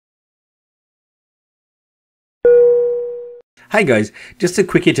Hi guys, just a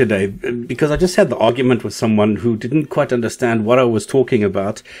quickie today, because I just had the argument with someone who didn't quite understand what I was talking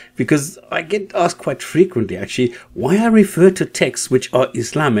about, because I get asked quite frequently actually why I refer to texts which are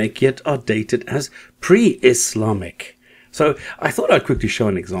Islamic yet are dated as pre-Islamic. So I thought I'd quickly show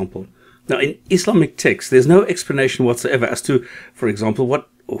an example. Now in Islamic texts there's no explanation whatsoever as to, for example, what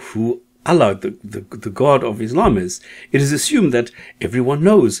or who Allah, the God of Islam is. It is assumed that everyone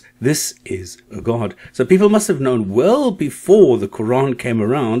knows this is a God. So people must have known well before the Quran came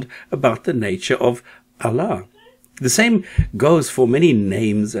around about the nature of Allah. The same goes for many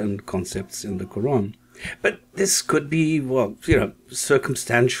names and concepts in the Quran. But this could be, well,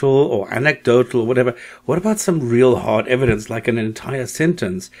 circumstantial or anecdotal or whatever. What about some real hard evidence, like an entire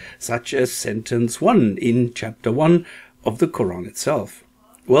sentence, such as sentence 1 in chapter 1 of the Quran itself?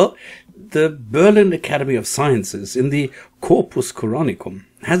 Well, the Berlin Academy of Sciences in the Corpus Coranicum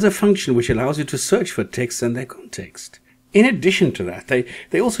has a function which allows you to search for texts and their context. In addition to that,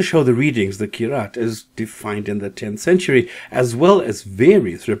 they also show the readings, the Qira'at, as defined in the 10th century, as well as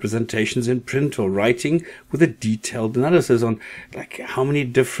various representations in print or writing with a detailed analysis on like how many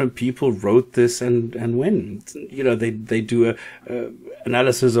different people wrote this and when. They do a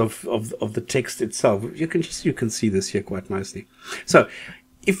analysis of the text itself. You can see this here quite nicely. So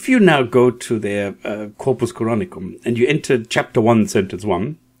if you now go to their Corpus Coranicum and you enter chapter 1, sentence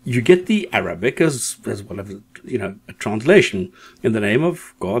 1, you get the Arabic as well as, a translation in the name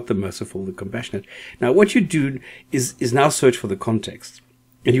of God, the merciful, the compassionate. Now, what you do is now search for the context.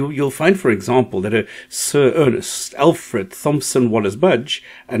 And you'll find, for example, that a Sir Ernest Alfred Thompson Wallace Budge,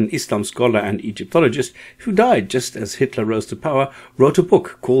 an Islam scholar and Egyptologist who died just as Hitler rose to power, wrote a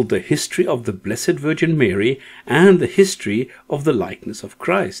book called The History of the Blessed Virgin Mary and the History of the Likeness of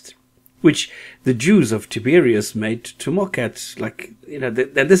Christ, which the Jews of Tiberias made to mock at,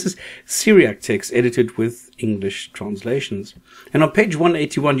 this is Syriac text edited with English translations. And on page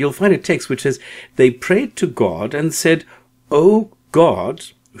 181, you'll find a text which says, "They prayed to God and said, O God,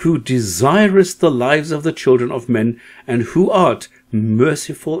 who desirest the lives of the children of men, and who art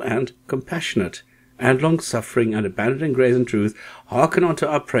merciful and compassionate, and long-suffering, and abandoning grace and truth, hearken unto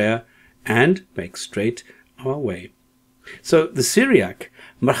our prayer, and make straight our way." So the Syriac,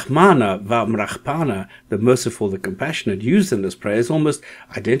 Mrahmana va Mrahpana, the merciful, the compassionate, used in this prayer is almost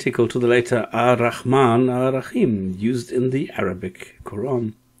identical to the later Ar-Rahman, Ar-Rahim, used in the Arabic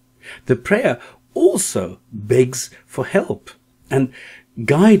Quran. The prayer also begs for help and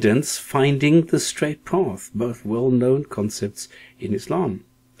guidance, finding the straight path, both well-known concepts in Islam.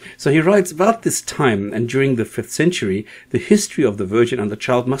 So he writes, about this time and during the 5th century, the history of the Virgin and the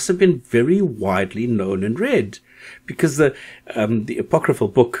Child must have been very widely known and read, because the apocryphal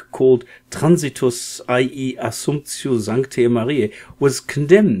book called Transitus i.e. Assumptio Sanctae Mariae was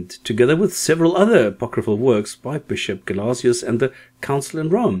condemned, together with several other apocryphal works, by Bishop Gelasius and the Council in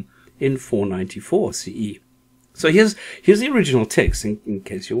Rome in 494 CE. So here's the original text, in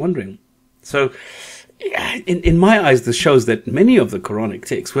case you're wondering. So, in my eyes, this shows that many of the Quranic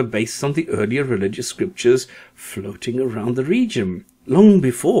texts were based on the earlier religious scriptures floating around the region, long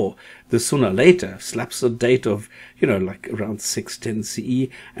before the sunnah later slaps a date of, around 610 CE,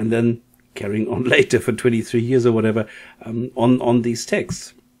 and then carrying on later for 23 years or whatever, on these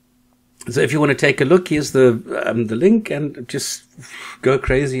texts. So if you want to take a look, here's the link, and just go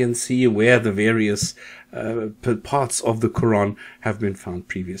crazy and see where the various parts of the Quran have been found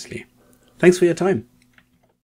previously. Thanks for your time.